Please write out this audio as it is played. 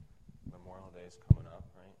is coming up,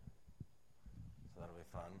 right? So that'll be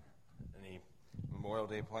fun. Any Memorial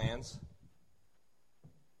Day plans?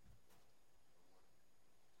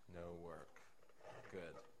 No work. Good.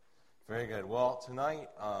 Very good. Well, tonight,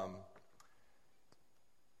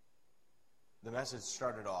 the message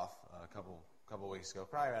started off a couple weeks ago,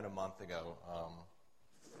 probably around a month ago.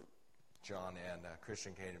 John and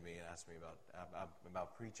Christian came to me and asked me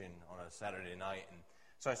about preaching on a Saturday night, and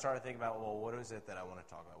so I started thinking about, well, what is it that I want to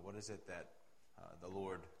talk about? What is it that the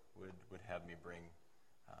Lord would have me bring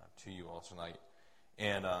to you all tonight?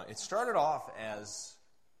 And it started off as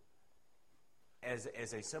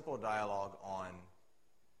a simple dialogue on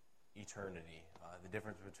eternity, the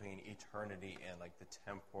difference between eternity and like the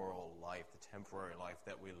temporal life, the temporary life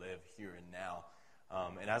that we live here and now.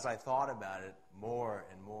 And as I thought about it more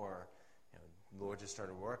and more, the Lord just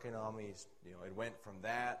started working on me. It went from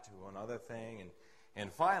that to one other thing,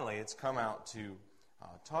 and finally it's come out to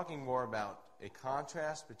talking more about a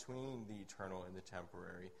contrast between the eternal and the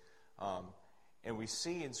temporary. And we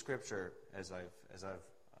see in Scripture, as I've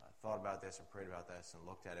thought about this and prayed about this and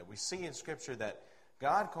looked at it, we see in Scripture that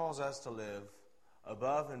God calls us to live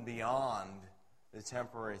above and beyond the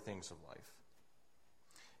temporary things of life.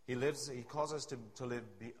 He calls us to live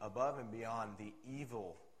above and beyond the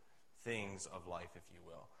evil things of life, if you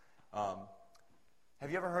will.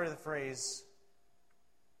 Have you ever heard of the phrase,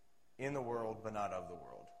 in the world but not of the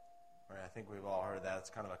world? Right? I think we've all heard that. It's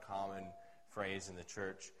kind of a common phrase in the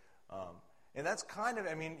church. And that's kind of,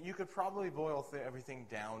 you could probably boil everything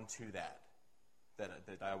down to that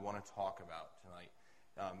I want to talk about tonight.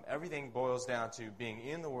 Everything boils down to being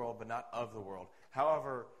in the world but not of the world.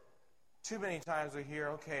 However, too many times we hear,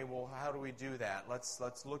 okay, well, how do we do that?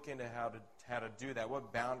 Let's look into how to do that.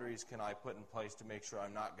 What boundaries can I put in place to make sure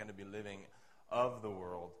I'm not going to be living of the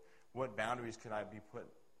world? What boundaries can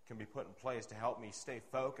be put in place to help me stay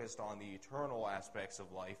focused on the eternal aspects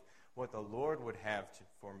of life, what the Lord would have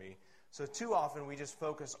for me? So too often we just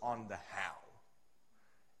focus on the how.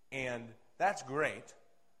 And that's great.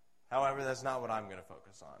 However, that's not what I'm going to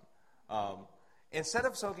focus on. Instead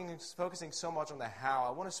of focusing so much on the how,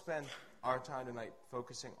 I want to spend our time tonight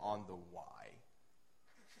focusing on the why.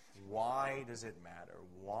 Why does it matter?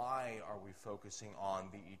 Why are we focusing on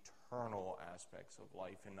the eternal aspects of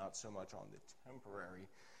life and not so much on the temporary?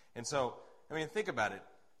 And so, think about it.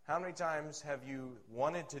 How many times have you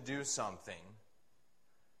wanted to do something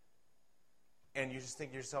and you just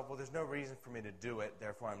think to yourself, well, there's no reason for me to do it,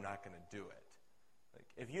 therefore I'm not going to do it?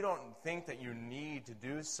 If you don't think that you need to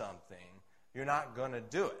do something, you're not going to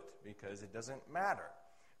do it because it doesn't matter.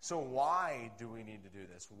 So why do we need to do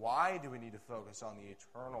this? Why do we need to focus on the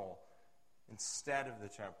eternal instead of the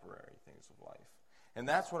temporary things of life? And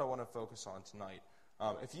that's what I want to focus on tonight.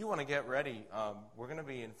 If you want to get ready, we're going to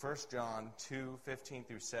be in 1 John 2:15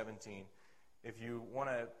 through 17. If you want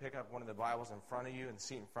to pick up one of the Bibles in front of you and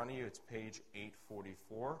see in front of you, it's page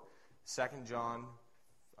 844. 1 John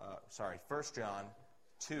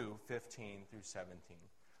 2:15 through 17.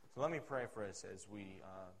 So let me pray for us as we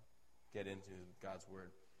get into God's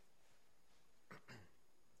Word.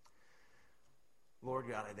 Lord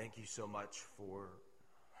God, I thank you so much for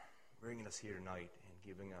bringing us here tonight and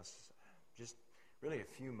giving us just really a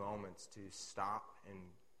few moments to stop and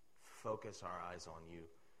focus our eyes on you.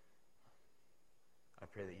 I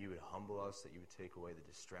pray that you would humble us, that you would take away the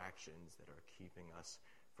distractions that are keeping us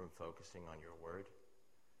from focusing on your Word.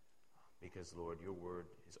 Because, Lord, your Word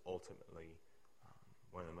is ultimately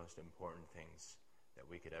one of the most important things that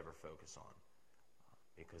we could ever focus on,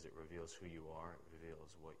 because it reveals who you are, it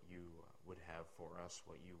reveals what you would have for us,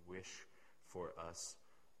 what you wish for us.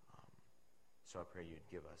 So I pray you'd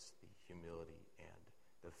give us the humility and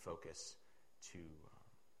the focus to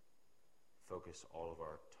focus all of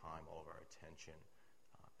our time, all of our attention,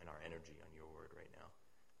 and our energy on your word right now.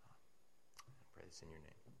 I pray this in your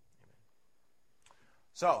name. Amen.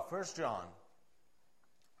 So, 1 John.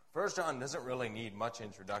 1 John doesn't really need much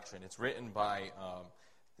introduction. It's written by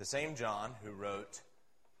the same John who wrote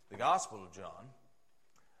the Gospel of John.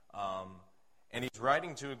 And he's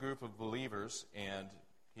writing to a group of believers, and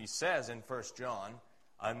he says in 1 John,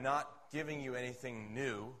 I'm not giving you anything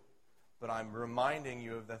new, but I'm reminding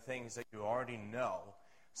you of the things that you already know.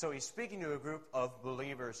 So he's speaking to a group of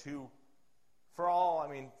believers who, for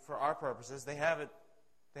our purposes, they have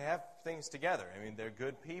things together. They're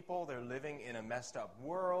good people. They're living in a messed up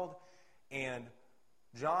world. And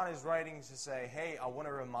John is writing to say, hey, I want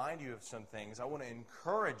to remind you of some things. I want to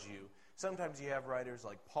encourage you. Sometimes you have writers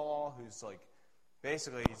like Paul, who's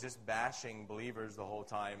basically he's just bashing believers the whole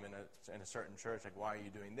time in a certain church. Like, why are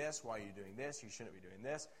you doing this? Why are you doing this? You shouldn't be doing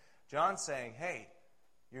this. John's saying, hey,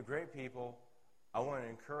 you're great people. I want to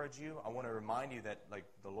encourage you. I want to remind you that, like,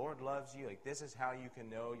 the Lord loves you. Like, this is how you can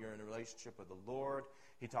know you're in a relationship with the Lord.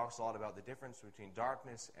 He talks a lot about the difference between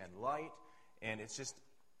darkness and light. And it's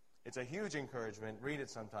a huge encouragement. Read it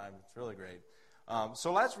sometime. It's really great.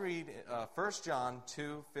 So let's read 1 John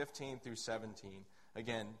 2:15 through 17.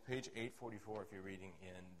 Again, page 844 if you're reading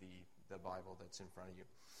in the Bible that's in front of you.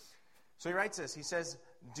 So he writes this. He says,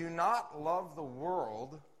 "Do not love the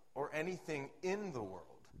world or anything in the world.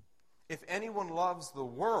 If anyone loves the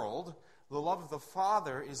world, the love of the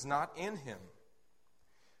Father is not in him.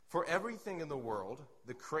 For everything in the world,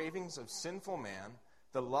 the cravings of sinful man,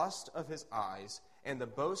 the lust of his eyes, and the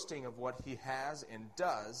boasting of what he has and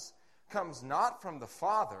does, comes not from the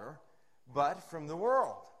Father, but from the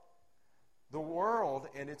world. The world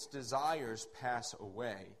and its desires pass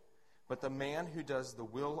away, but the man who does the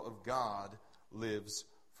will of God lives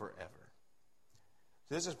forever."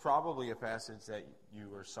 This is probably a passage that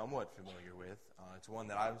you are somewhat familiar with. It's one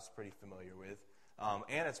that I was pretty familiar with.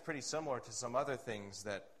 And it's pretty similar to some other things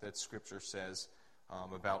that Scripture says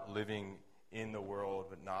about living in the world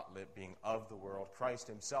but not being of the world. Christ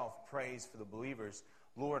himself prays for the believers,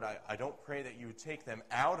 "Lord, I don't pray that you would take them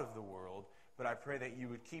out of the world, but I pray that you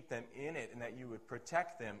would keep them in it and that you would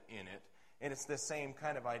protect them in it." And it's the same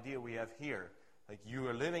kind of idea we have here. Like, you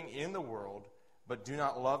are living in the world, but do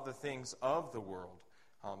not love the things of the world.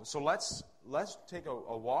 So let's take a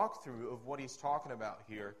walkthrough of what he's talking about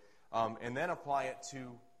here, and then apply it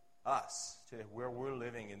to us, to where we're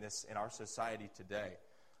living in our society today.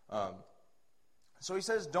 So he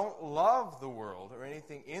says, don't love the world or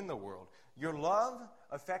anything in the world. Your love,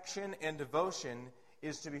 affection, and devotion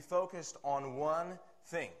is to be focused on one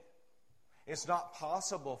thing. It's not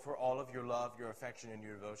possible for all of your love, your affection, and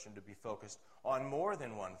your devotion to be focused on more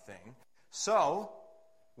than one thing. So,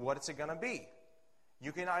 what is it going to be?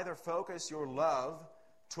 You can either focus your love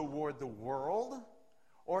toward the world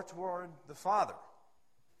or toward the Father.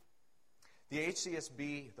 The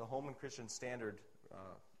HCSB, the Holman Christian Standard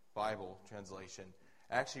Bible translation,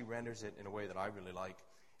 actually renders it in a way that I really like.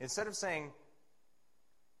 Instead of saying,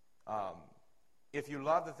 if you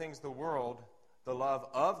love the things of the world, the love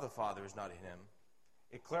of the Father is not in him,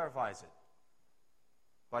 it clarifies it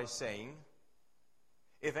by saying,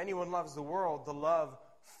 if anyone loves the world, the love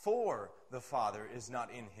for the Father is not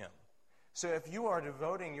in him. So if you are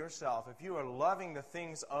devoting yourself, if you are loving the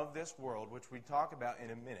things of this world, which we talk about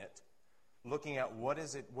in a minute, looking at what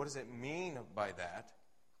does it mean by that,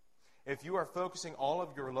 if you are focusing all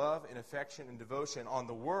of your love and affection and devotion on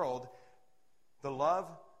the world, the love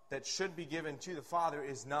that should be given to the Father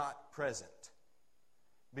is not present.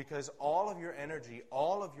 Because all of your energy,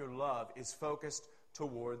 all of your love is focused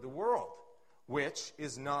toward the world, which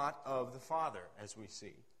is not of the Father, as we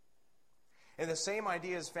see. And the same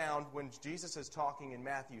idea is found when Jesus is talking in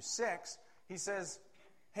Matthew 6. He says,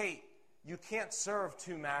 hey, you can't serve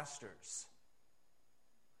two masters.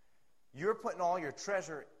 You're putting all your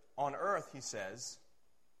treasure on earth, he says.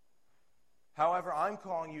 However, I'm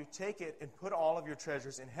calling you, take it and put all of your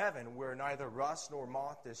treasures in heaven, where neither rust nor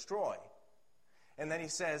moth destroy. And then he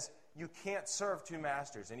says, you can't serve two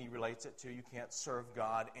masters. And he relates it to you can't serve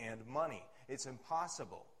God and money. It's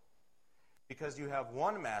impossible. Because you have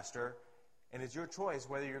one master, and it's your choice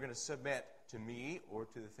whether you're going to submit to me or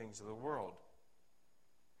to the things of the world.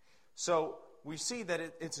 So we see that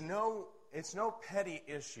it's no petty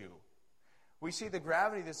issue. We see the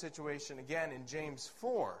gravity of the situation again in James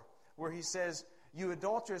 4, where he says, you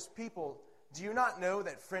adulterous people, do you not know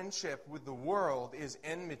that friendship with the world is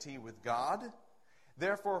enmity with God?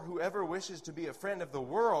 Therefore, whoever wishes to be a friend of the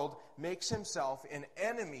world makes himself an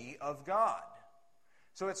enemy of God.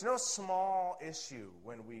 So it's no small issue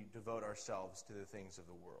when we devote ourselves to the things of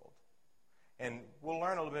the world. And we'll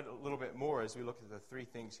learn a little bit more as we look at the three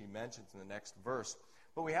things he mentions in the next verse.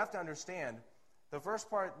 But we have to understand, the first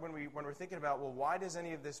part, when we're thinking about, well, why does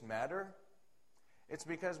any of this matter? It's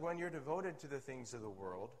because when you're devoted to the things of the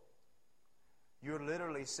world, you're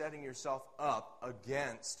literally setting yourself up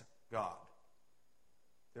against God.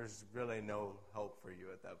 There's really no hope for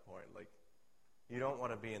you at that point. Like, you don't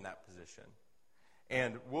want to be in that position.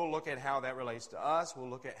 And we'll look at how that relates to us. We'll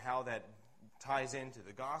look at how that ties into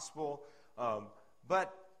the gospel.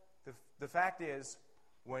 But the fact is,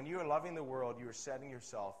 when you are loving the world, you are setting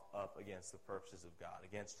yourself up against the purposes of God,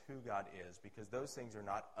 against who God is, because those things are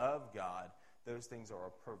not of God. Those things are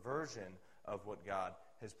a perversion of what God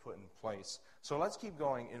has put in place. So let's keep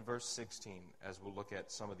going in verse 16 as we'll look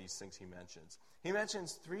at some of these things he mentions. He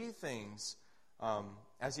mentions three things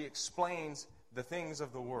as he explains the things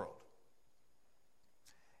of the world.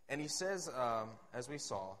 And he says, as we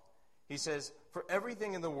saw, he says, for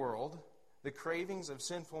everything in the world, the cravings of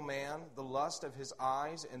sinful man, the lust of his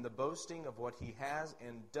eyes, and the boasting of what he has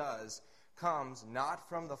and does comes not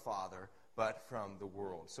from the Father, but from the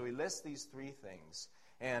world. So he lists these three things.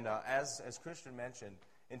 And as Christian mentioned,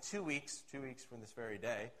 in 2 weeks from this very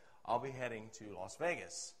day, I'll be heading to Las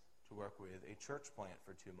Vegas to work with a church plant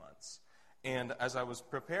for 2 months. And as I was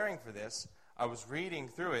preparing for this, I was reading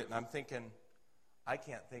through it, and I'm thinking, I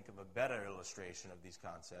can't think of a better illustration of these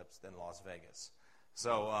concepts than Las Vegas.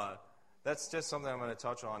 So that's just something I'm going to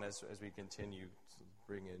touch on as we continue to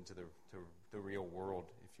bring it into the real world,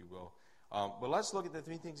 if you will. But let's look at the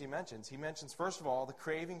three things he mentions. He mentions, first of all, the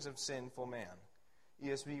cravings of sinful man.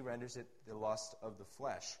 ESV renders it the lust of the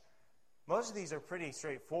flesh. Most of these are pretty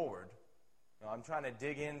straightforward. I'm trying to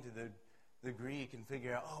dig into the Greek and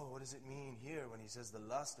figure out, what does it mean here when he says the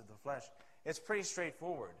lust of the flesh? It's pretty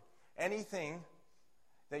straightforward. Anything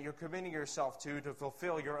that you're committing yourself to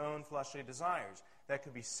fulfill your own fleshly desires. That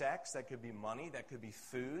could be sex, that could be money, that could be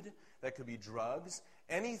food, that could be drugs.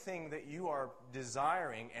 Anything that you are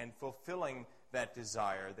desiring and fulfilling that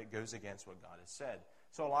desire that goes against what God has said.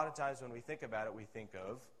 So a lot of times when we think about it, we think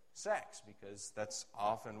of sex, because that's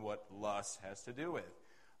often what lust has to do with.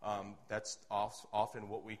 That's often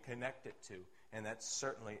what we connect it to, and that's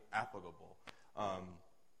certainly applicable.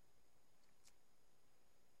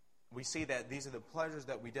 We see that these are the pleasures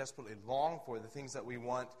that we desperately long for, the things that we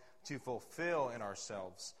want to fulfill in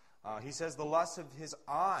ourselves. He says the lust of his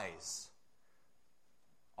eyes.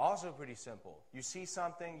 Also pretty simple. You see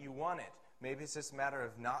something, you want it. Maybe it's just a matter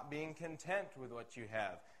of not being content with what you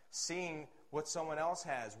have, seeing what someone else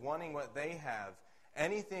has, wanting what they have.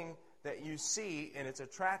 Anything that you see and it's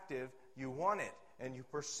attractive, you want it and you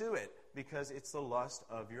pursue it because it's the lust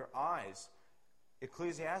of your eyes.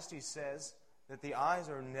 Ecclesiastes says that the eyes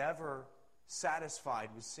are never satisfied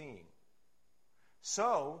with seeing.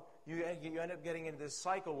 So you end up getting into this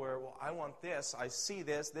cycle where, I want this, I see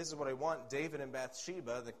this is what I want. David and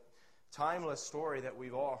Bathsheba, the timeless story that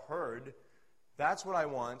we've all heard, that's what I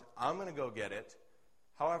want, I'm going to go get it.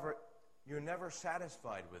 However, you're never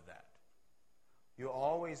satisfied with that. You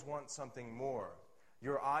always want something more.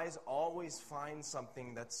 Your eyes always find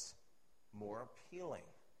something that's more appealing.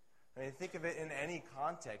 I mean, think of it in any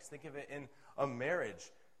context. Think of it in a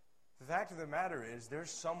marriage. The fact of the matter is, there's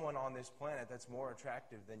someone on this planet that's more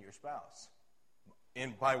attractive than your spouse,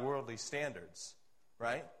 by worldly standards,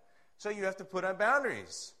 right? So you have to put up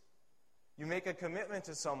boundaries. You make a commitment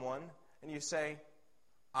to someone, and you say,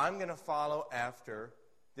 I'm going to follow after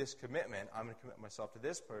this commitment. I'm going to commit myself to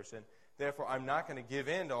this person. Therefore, I'm not going to give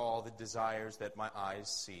in to all the desires that my eyes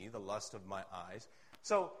see, the lust of my eyes.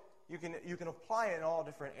 So you can apply it in all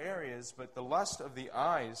different areas, but the lust of the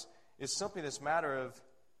eyes is simply this matter of,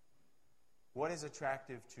 what is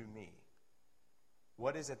attractive to me?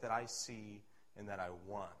 What is it that I see and that I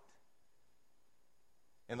want?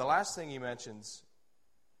 And the last thing he mentions,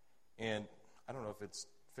 and I don't know if it's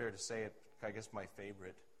fair to say it, I guess my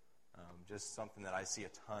favorite, just something that I see a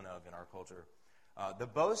ton of in our culture, the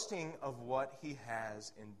boasting of what he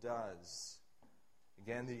has and does.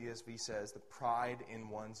 Again, the ESV says the pride in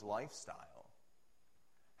one's lifestyle.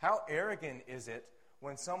 How arrogant is it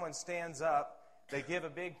when someone stands up, they give a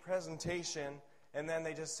big presentation, and then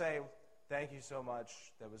they just say, thank you so much,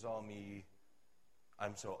 that was all me,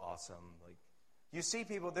 I'm so awesome. Like, you see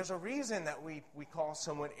people, there's a reason that we call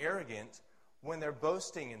someone arrogant when they're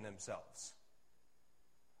boasting in themselves.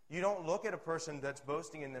 You don't look at a person that's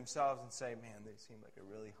boasting in themselves and say, man, they seem like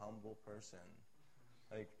a really humble person.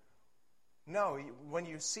 Like, no, when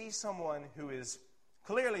you see someone who is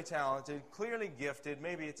clearly talented, clearly gifted,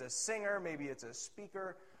 maybe it's a singer, maybe it's a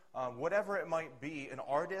speaker, whatever it might be, an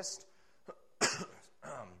artist,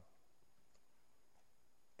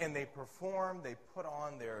 and they perform, they put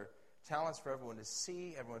on their talents for everyone to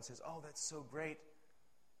see. Everyone says, oh, that's so great.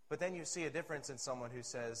 But then you see a difference in someone who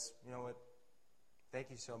says, you know what, thank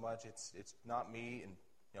you so much. It's not me. And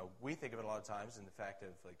we think of it a lot of times in the fact of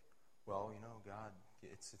like, well, God,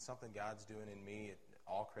 it's something God's doing in me.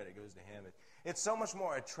 All credit goes to Him. It's so much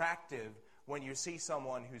more attractive when you see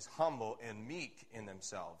someone who's humble and meek in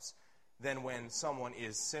themselves than when someone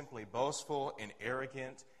is simply boastful and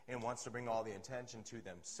arrogant and wants to bring all the attention to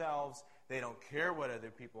themselves. They don't care what other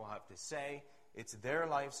people have to say. It's their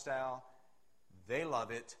lifestyle. They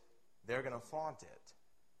love it. They're going to flaunt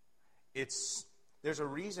it. There's a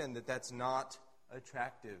reason that that's not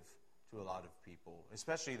attractive to a lot of people,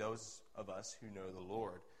 especially those of us who know the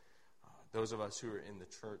Lord, those of us who are in the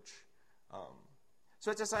church.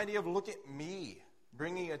 So it's this idea of look at me,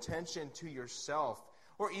 bringing attention to yourself,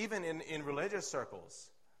 or even in religious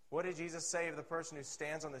circles. What did Jesus say of the person who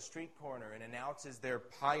stands on the street corner and announces their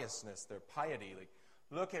piousness, their piety? Like,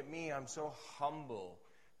 Look at me, I'm so humble.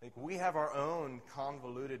 Like, we have our own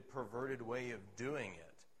convoluted, perverted way of doing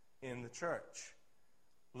it in the church.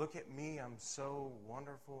 Look at me, I'm so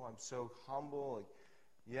wonderful, I'm so humble. Like,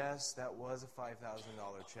 yes, that was a $5,000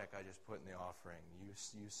 check I just put in the offering.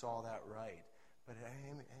 You saw that right. But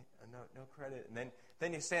hey, no credit. And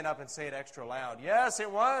then you stand up and say it extra loud. Yes,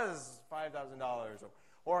 it was $5,000.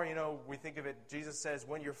 Or, we think of it, Jesus says,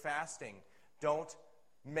 when you're fasting, don't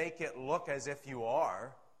make it look as if you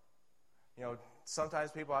are.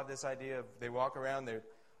 Sometimes people have this idea of, they walk around,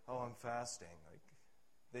 I'm fasting.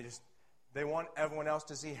 Like, they want everyone else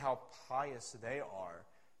to see how pious they are.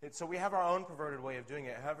 So we have our own perverted way of doing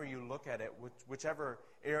it. However you look at it, whichever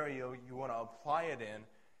area you want to apply it in,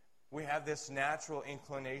 we have this natural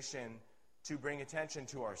inclination to bring attention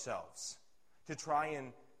to ourselves, to try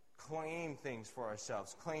and claim things for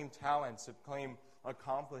ourselves, claim talents, claim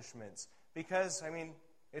accomplishments. Because,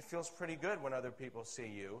 it feels pretty good when other people see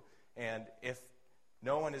you. And if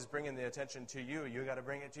no one is bringing the attention to you, you got to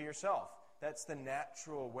bring it to yourself. That's the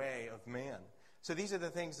natural way of man. So these are the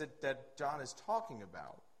things that John is talking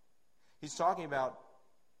about. He's talking about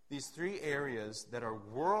these three areas that are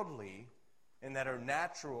worldly and that are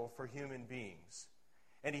natural for human beings.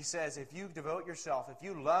 And he says, if you devote yourself, if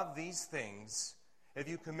you love these things, if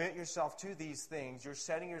you commit yourself to these things, you're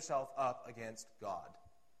setting yourself up against God.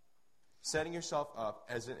 Setting yourself up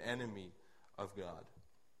as an enemy of God.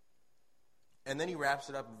 And then he wraps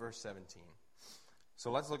it up in verse 17.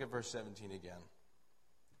 So let's look at verse 17 again.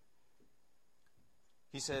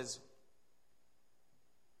 He says,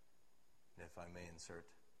 if I may insert,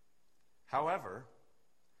 however,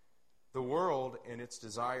 the world and its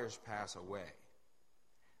desires pass away,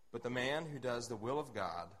 but the man who does the will of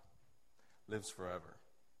God lives forever.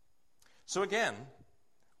 So again,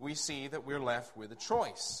 we see that we're left with a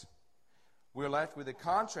choice. We're left with a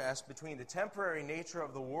contrast between the temporary nature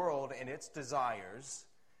of the world and its desires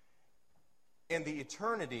and the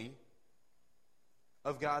eternity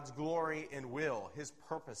of God's glory and will, His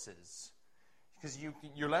purposes. Because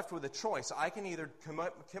you're left with a choice. I can either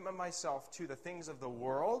commit myself to the things of the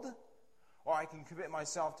world, or I can commit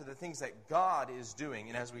myself to the things that God is doing.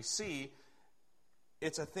 And as we see,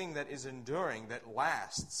 it's a thing that is enduring, that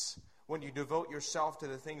lasts. When you devote yourself to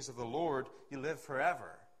the things of the Lord, you live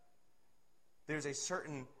forever. There's a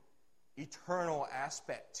certain eternal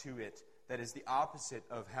aspect to it that is the opposite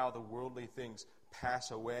of how the worldly things pass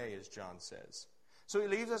away, as John says. So he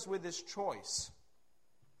leaves us with this choice.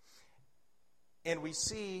 And we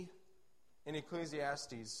see in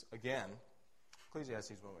Ecclesiastes, again,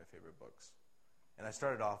 Ecclesiastes is one of my favorite books. And I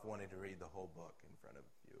started off wanting to read the whole book in front of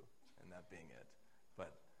you, and that being it.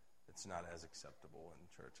 But it's not as acceptable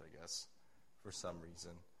in church, I guess, for some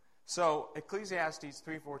reason. So Ecclesiastes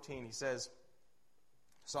 3:14, he says,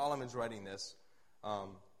 Solomon's writing this.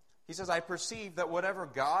 He says, I perceive that whatever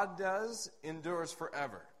God does endures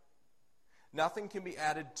forever. Nothing can be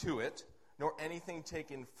added to it, nor anything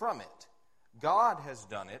taken from it. God has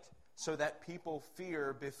done it so that people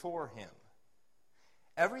fear before Him.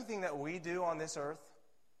 Everything that we do on this earth,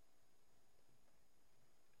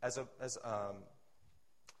 as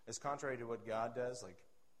contrary to what God does, like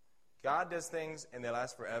God does things and they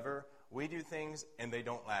last forever. We do things and they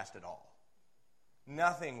don't last at all.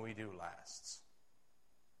 Nothing we do lasts.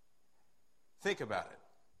 Think about it.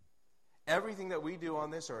 Everything that we do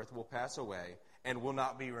on this earth will pass away and will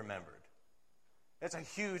not be remembered. That's a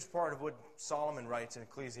huge part of what Solomon writes in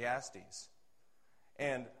Ecclesiastes.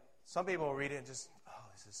 And some people will read it and just,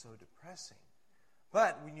 this is so depressing.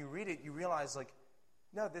 But when you read it, you realize,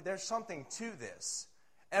 no, there's something to this.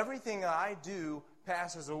 Everything that I do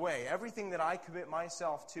passes away. Everything that I commit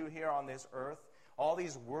myself to here on this earth, all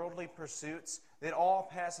these worldly pursuits, it all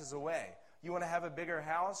passes away. You want to have a bigger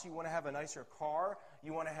house? You want to have a nicer car?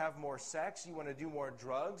 You want to have more sex? You want to do more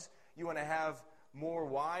drugs? You want to have more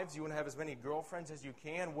wives? You want to have as many girlfriends as you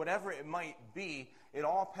can? Whatever it might be, it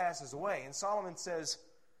all passes away. And Solomon says,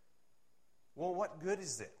 well, what good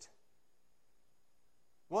is it?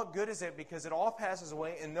 What good is it? Because it all passes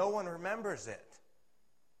away and no one remembers it.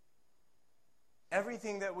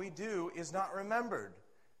 Everything that we do is not remembered.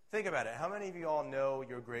 Think about it. How many of you all know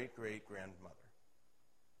your great-great-grandmother?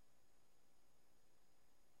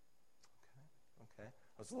 Okay.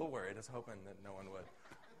 I was a little worried. I was hoping that no one would.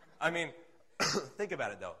 Think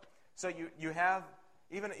about it, though. So you have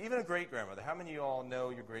even a great-grandmother. How many of you all know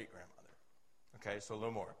your great-grandmother? Okay, so a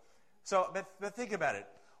little more. So, but think about it.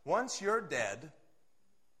 Once you're dead,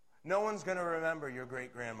 no one's going to remember your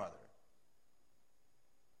great-grandmother.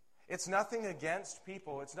 It's nothing against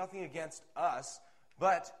people. It's nothing against us.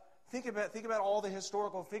 But think about all the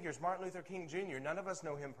historical figures. Martin Luther King Jr., none of us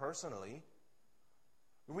know him personally.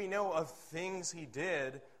 We know of things he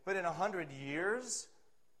did, but in 100 years,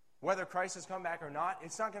 whether Christ has come back or not,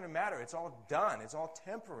 it's not going to matter. It's all done. It's all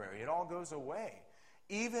temporary. It all goes away.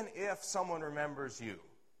 Even if someone remembers you,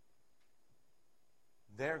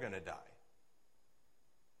 they're going to die.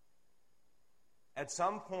 At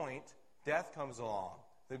some point, death comes along,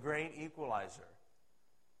 the great equalizer,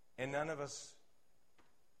 and none of us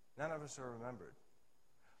are remembered.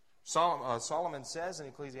 Solomon says in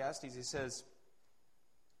Ecclesiastes, he says,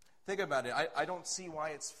 think about it. I don't see why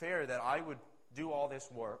it's fair that I would do all this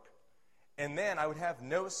work, and then I would have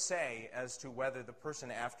no say as to whether the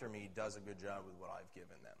person after me does a good job with what I've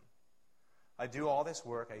given them. I do all this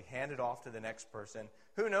work, I hand it off to the next person.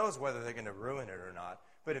 Who knows whether they're going to ruin it or not,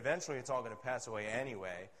 but eventually it's all going to pass away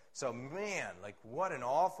anyway. So man, like what an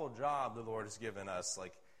awful job the Lord has given us.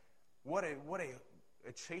 Like what a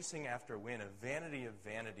chasing after wind, a vanity of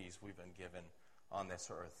vanities we've been given on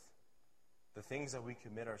this earth. The things that we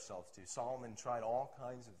commit ourselves to. Solomon tried all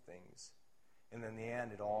kinds of things. And in the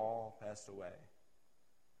end, it all passed away.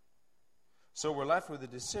 So we're left with a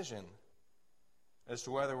decision as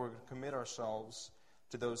to whether we're going to commit ourselves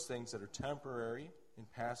to those things that are temporary and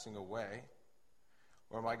passing away,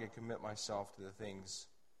 or am I going to commit myself to the things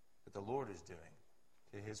that the Lord is doing,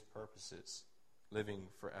 to his purposes, living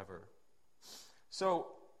forever. So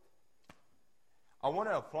I want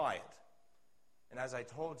to apply it. And as I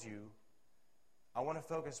told you, I want to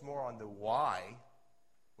focus more on the why,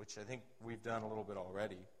 which I think we've done a little bit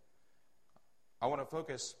already. I want to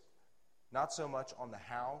focus not so much on the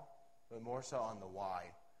how, but more so on the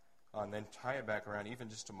why. And then tie it back around even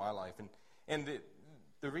just to my life. And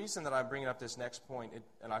the reason that I'm bringing up this next point,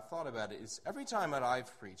 and I've thought about it, is every time that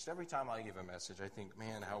I've preached, every time I give a message, I think,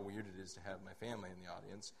 man, how weird it is to have my family in the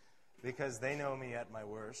audience, because they know me at my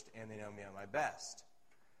worst and they know me at my best.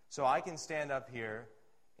 So I can stand up here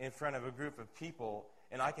in front of a group of people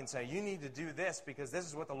and I can say, you need to do this because this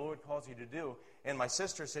is what the Lord calls you to do. And my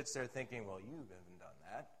sister sits there thinking, well, you haven't done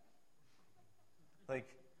that. Like,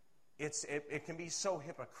 it can be so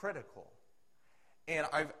hypocritical. And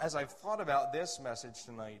as I've thought about this message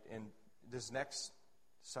tonight and this next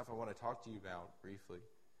stuff I want to talk to you about briefly,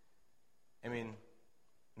 I mean,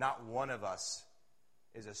 not one of us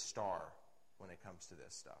is a star when it comes to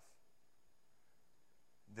this stuff.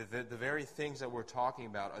 The very things that we're talking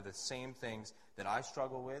about are the same things that I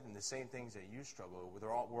struggle with and the same things that you struggle with.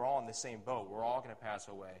 We're all in the same boat. We're all going to pass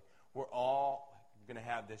away. We're all going to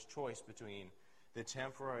have this choice between the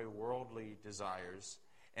temporary worldly desires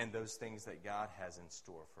and those things that God has in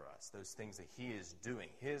store for us, those things that he is doing,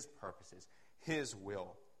 his purposes, his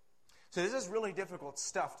will. So this is really difficult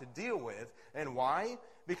stuff to deal with. And why?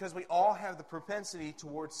 Because we all have the propensity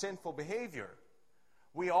toward sinful behavior.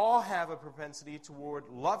 We all have a propensity toward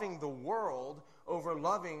loving the world over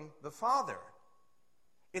loving the Father.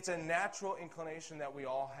 It's a natural inclination that we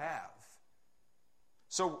all have.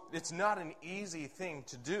 So it's not an easy thing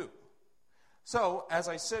to do. So, as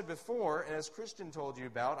I said before, and as Christian told you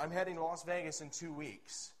about, I'm heading to Las Vegas in 2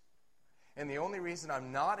 weeks. And the only reason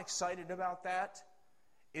I'm not excited about that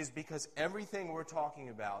is because everything we're talking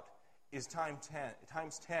about is times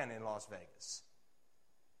 10 in Las Vegas.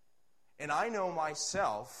 And I know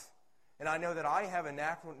myself, and I know that I have a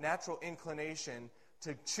natural inclination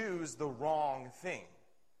to choose the wrong thing.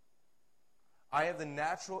 I have the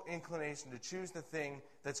natural inclination to choose the thing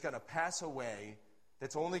that's going to pass away,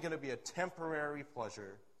 that's only going to be a temporary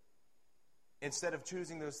pleasure, instead of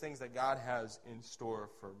choosing those things that God has in store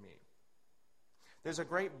for me. There's a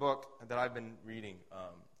great book that I've been reading.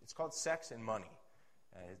 It's called Sex and Money.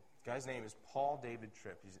 The guy's name is Paul David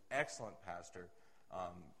Tripp. He's an excellent pastor.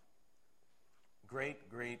 Great,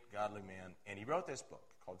 great, godly man. And he wrote this book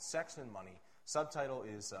called Sex and Money. Subtitle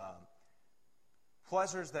is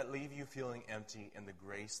Pleasures That Leave You Feeling Empty and the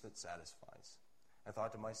Grace That Satisfies. I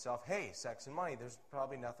thought to myself, hey, sex and money, there's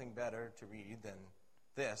probably nothing better to read than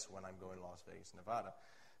this when I'm going to Las Vegas, Nevada.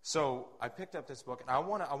 So I picked up this book, and I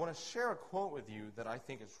want to share a quote with you that I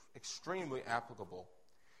think is extremely applicable.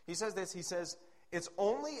 He says this, he says, it's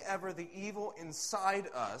only ever the evil inside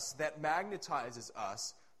us that magnetizes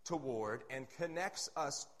us toward and connects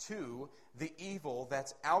us to the evil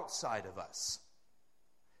that's outside of us.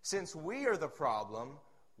 Since we are the problem,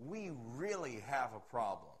 we really have a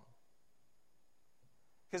problem.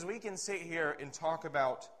 Because we can sit here and talk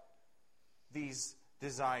about these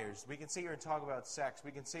desires. We can sit here and talk about sex.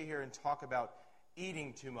 We can sit here and talk about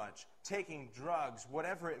eating too much, taking drugs,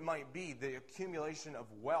 whatever it might be, the accumulation of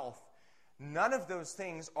wealth. None of those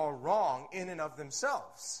things are wrong in and of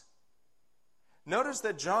themselves. Notice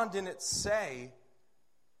that John didn't say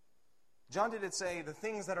the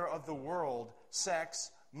things that are of the world,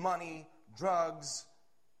 sex, money, drugs,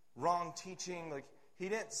 wrong teaching. Like, he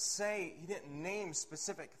didn't name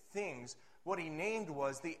specific things. What he named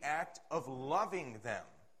was the act of loving them.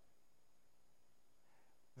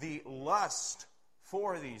 The lust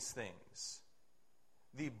for these things.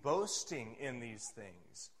 The boasting in these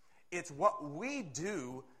things. It's what we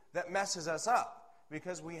do that messes us up,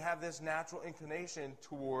 because we have this natural inclination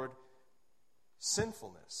toward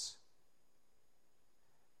sinfulness.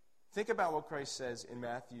 Think about what Christ says in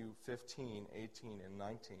Matthew 15, 18, and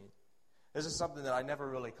 19. This is something that I never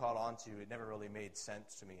really caught on to. It never really made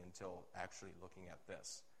sense to me until actually looking at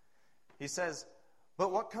this. He says,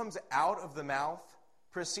 "But what comes out of the mouth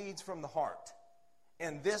proceeds from the heart,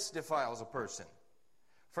 and this defiles a person.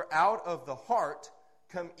 For out of the heart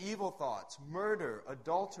come evil thoughts, murder,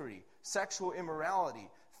 adultery, sexual immorality,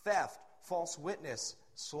 theft, false witness,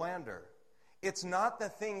 slander." It's not the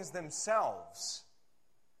things themselves,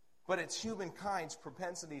 but it's humankind's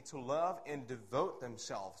propensity to love and devote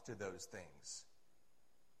themselves to those things.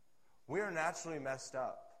 We are naturally messed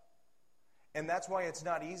up. And that's why it's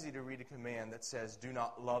not easy to read a command that says, do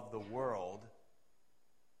not love the world,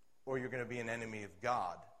 or you're going to be an enemy of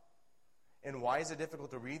God. And why is it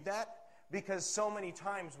difficult to read that? Because so many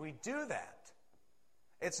times we do that.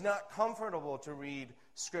 It's not comfortable to read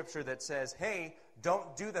Scripture that says, hey,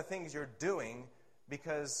 don't do the things you're doing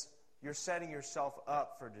because you're setting yourself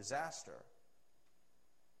up for disaster.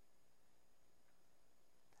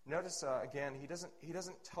 Notice, again, he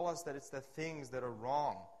doesn't tell us that it's the things that are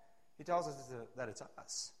wrong. He tells us that it's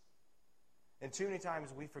us. And too many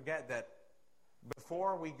times we forget that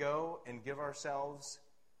before we go and give ourselves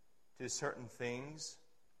to certain things,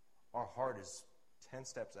 our heart is 10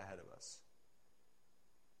 steps ahead of us.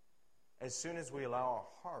 As soon as we allow our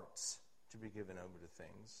hearts to be given over to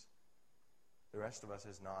things, the rest of us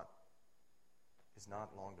is not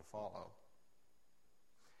long to follow.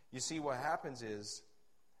 You see, what happens is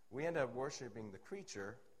we end up worshiping the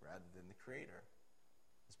creature rather than the Creator,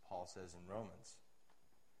 as Paul says in Romans.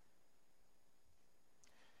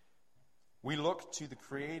 We look to the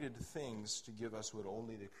created things to give us what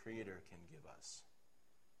only the Creator can give us.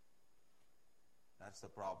 That's the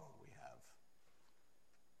problem we have.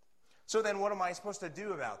 So then what am I supposed to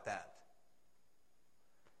do about that?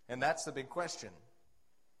 And that's the big question.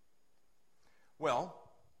 Well,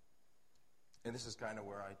 and this is kind of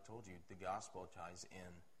where I told you the gospel ties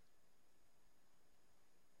in.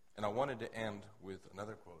 And I wanted to end with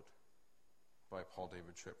another quote by Paul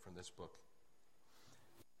David Tripp from this book.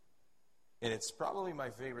 And it's probably my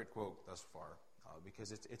favorite quote thus far,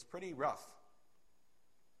 because it's pretty rough,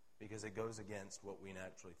 because it goes against what we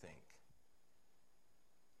naturally think.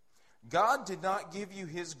 God did not give you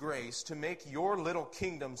His grace to make your little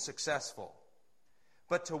kingdom successful,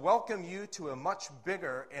 but to welcome you to a much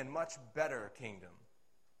bigger and much better kingdom.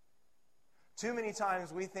 Too many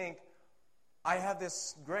times we think, I have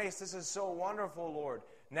this grace, this is so wonderful, Lord.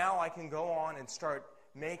 Now I can go on and start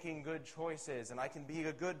making good choices, and I can be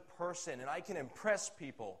a good person, and I can impress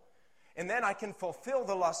people. And then I can fulfill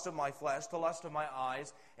the lust of my flesh, the lust of my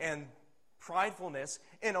eyes, and pridefulness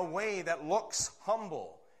in a way that looks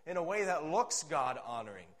humble, in a way that looks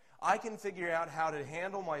God-honoring. I can figure out how to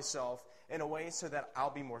handle myself in a way so that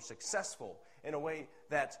I'll be more successful, in a way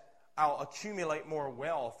that I'll accumulate more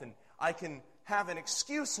wealth, and I can have an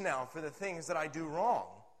excuse now for the things that I do wrong.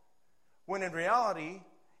 When in reality,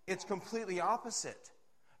 it's completely opposite.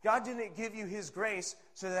 God didn't give you His grace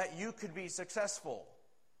so that you could be successful.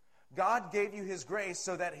 God gave you His grace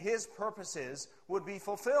so that His purposes would be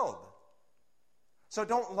fulfilled. So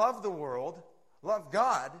don't love the world, love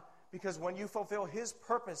God, because when you fulfill His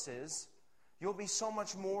purposes, you'll be so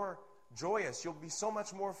much more joyous. You'll be so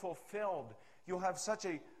much more fulfilled. You'll have such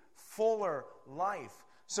a fuller life.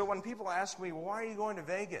 So when people ask me, why are you going to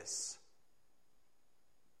Vegas?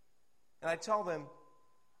 And I tell them,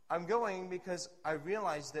 I'm going because I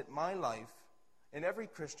realize that my life, and every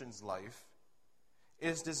Christian's life,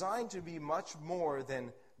 is designed to be much more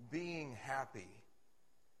than being happy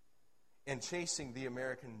and chasing the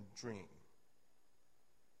American dream.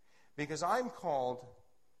 Because I'm called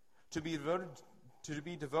to be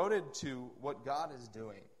devoted to what God is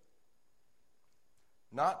doing,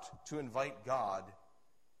 not to invite God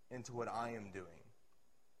into what I am doing.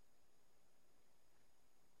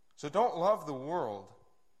 So don't love the world,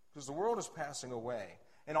 because the world is passing away.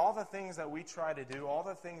 And all the things that we try to do, all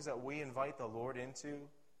the things that we invite the Lord into,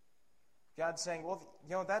 God's saying,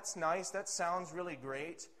 well, that's nice, that sounds really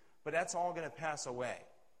great, but that's all going to pass away.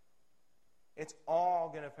 It's all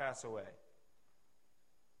going to pass away.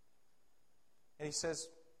 And He says,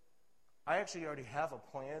 I actually already have a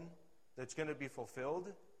plan that's going to be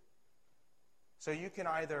fulfilled. So you can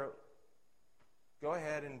either go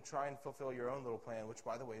ahead and try and fulfill your own little plan, which,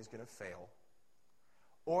 by the way, is going to fail.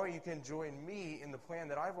 Or you can join me in the plan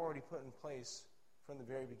that I've already put in place from the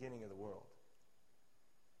very beginning of the world.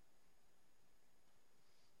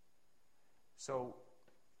 So,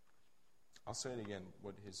 I'll say it again,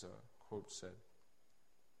 what his quote said.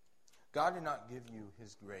 God did not give you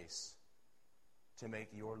his grace to make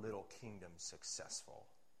your little kingdom successful,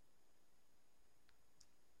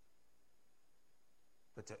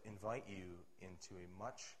 but to invite you into a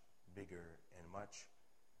much bigger and much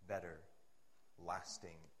better,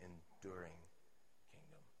 lasting, enduring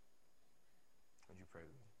kingdom. Would you pray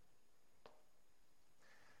with me?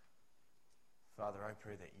 Father, I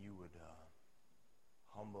pray that you would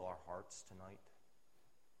humble our hearts tonight.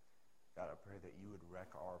 God, I pray that you would wreck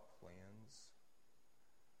our plans.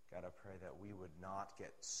 God, I pray that we would not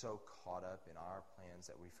get so caught up in our plans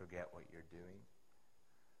that we forget what you're doing.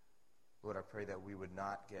 Lord, I pray that we would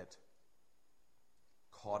not get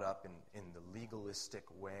caught up in the legalistic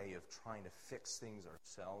way of trying to fix things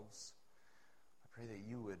ourselves. I pray that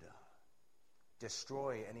you would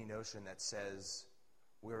destroy any notion that says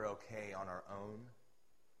we're okay on our own.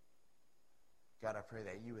 God, I pray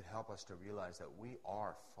that you would help us to realize that we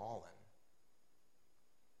are fallen.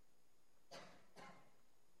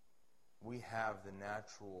 We have the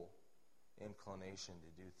natural inclination to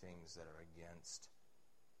do things that are against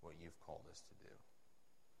what you've called us to do.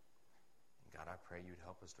 And God, I pray you'd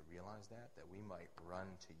help us to realize that we might run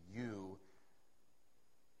to you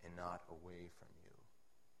and not away from you.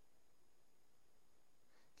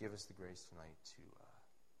 Give us the grace tonight to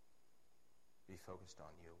be focused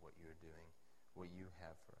on you, what you're doing, what you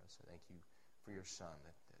have for us. I thank you for your Son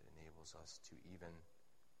that enables us to even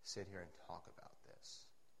sit here and talk about this.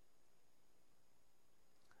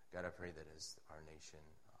 God, I pray that as our nation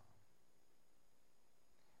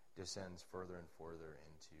descends further and further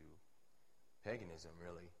into paganism,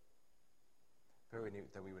 really, pray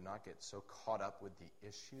that we would not get so caught up with the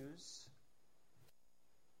issues,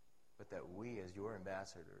 but that we, as your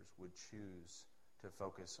ambassadors, would choose to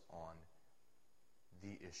focus on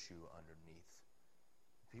the issue underneath.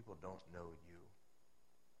 People don't know you,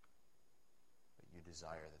 but you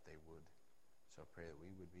desire that they would. So I pray that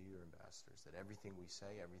we would be your ambassadors, that everything we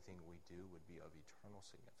say, everything we do would be of eternal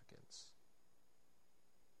significance.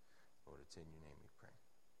 Lord, it's in your name we pray.